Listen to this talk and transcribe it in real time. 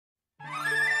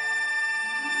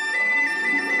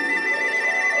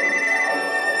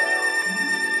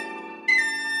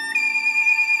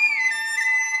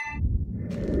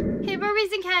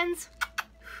Kens.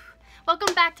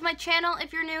 Welcome back to my channel.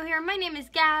 If you're new here, my name is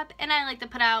Gab, and I like to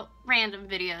put out random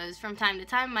videos from time to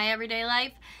time in my everyday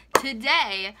life.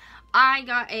 Today, I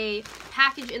got a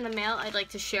package in the mail I'd like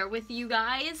to share with you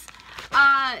guys.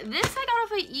 This I got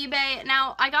off of eBay.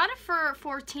 Now, I got it for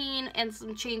 $14 and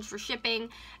some change for shipping,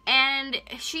 and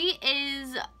she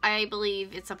is, I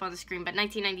believe it's up on the screen, but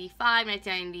 1995,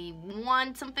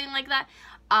 1991, something like that.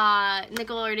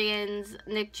 Nickelodeon's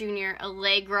Nick Jr.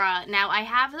 Allegra. Now, I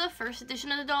have the first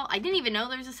edition of the doll. I didn't even know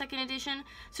there was a second edition,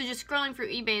 so just scrolling through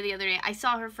eBay the other day, I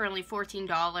saw her for only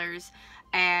 $14,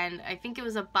 and I think it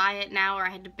was a buy it now, or I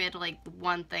had to bid like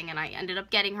one thing, and I ended up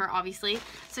getting her, obviously.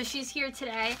 So she's here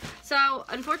today. So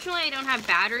unfortunately I don't have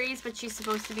batteries, but she's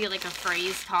supposed to be like a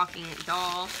phrase talking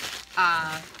doll.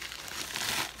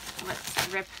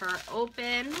 Let's rip her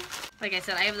open. Like I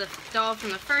said, I have the doll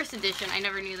from the first edition. I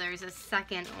never knew there was a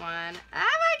second one.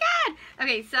 Oh my god!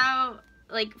 Okay, so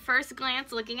like first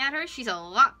glance looking at her, she's a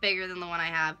lot bigger than the one I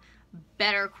have.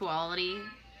 Better quality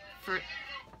for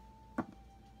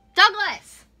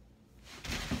Douglas!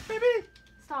 Baby!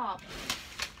 Stop.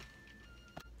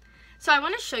 So I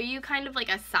want to show you kind of like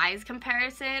a size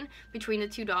comparison between the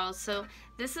two dolls. So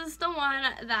this is the one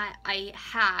that I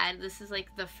had. This is like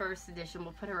the first edition.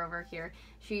 We'll put her over here.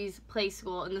 She's Play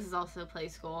School, and this is also Play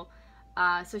School.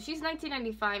 So she's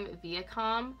 1995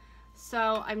 Viacom.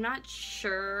 So I'm not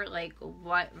sure like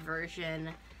what version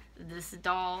this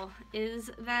doll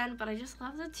is then, but I just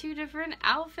love the two different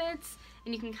outfits,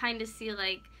 and you can kind of see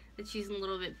like that she's a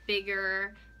little bit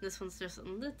bigger. This one's just a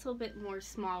little bit more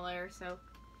smaller, so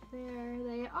there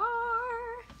they are.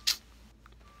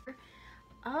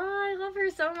 Oh, I love her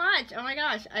so much. Oh my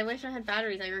gosh, I wish I had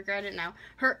batteries. I regret it now.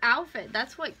 Her outfit,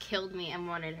 that's what killed me and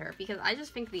wanted her, because I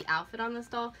just think the outfit on this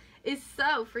doll is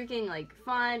so freaking like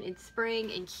fun and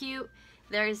spring and cute.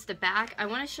 There's the back. I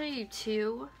want to show you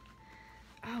too.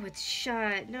 Oh, it's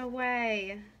shut. No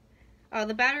way. Oh,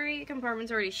 the battery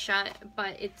compartment's already shut,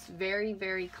 but it's very,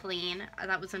 very clean.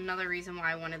 That was another reason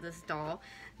why I wanted this doll.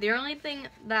 The only thing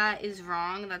that is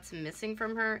wrong, that's missing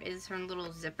from her, is her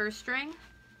little zipper string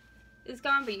is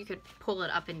gone, but you could pull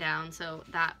it up and down, so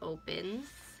that opens.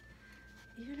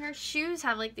 Even her shoes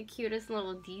have like the cutest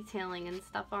little detailing and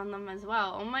stuff on them as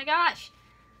well. Oh my gosh.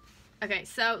 Okay,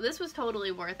 so this was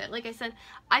totally worth it. Like I said,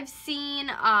 I've seen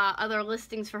other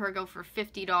listings for her go for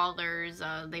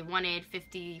 $50. They wanted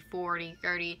 $50, $40,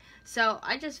 $30. So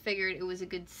I just figured it was a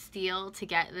good steal to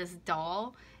get this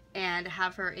doll and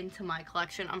have her into my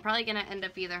collection. I'm probably going to end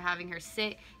up either having her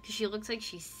sit, because she looks like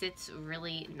she sits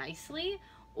really nicely,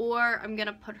 or I'm going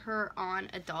to put her on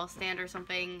a doll stand or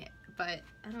something. But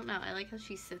I don't know. I like how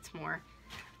she sits more.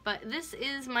 But this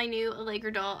is my new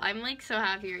Allegra doll. I'm like so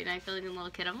happy right now. I feel like a little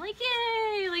kid. I'm like,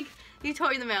 yay! Like, new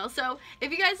toy in the mail. So,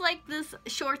 if you guys like this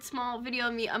short, small video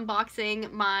of me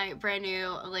unboxing my brand new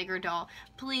Allegra doll,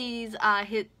 please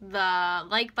hit the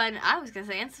like button. I was going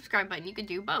to say, and subscribe button. You could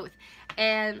do both.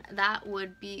 And that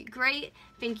would be great.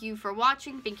 Thank you for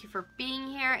watching. Thank you for being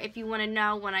here. If you want to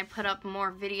know when I put up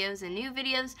more videos and new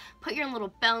videos, put your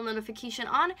little bell notification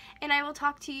on. And I will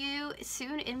talk to you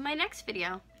soon in my next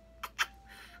video.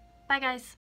 Bye, guys.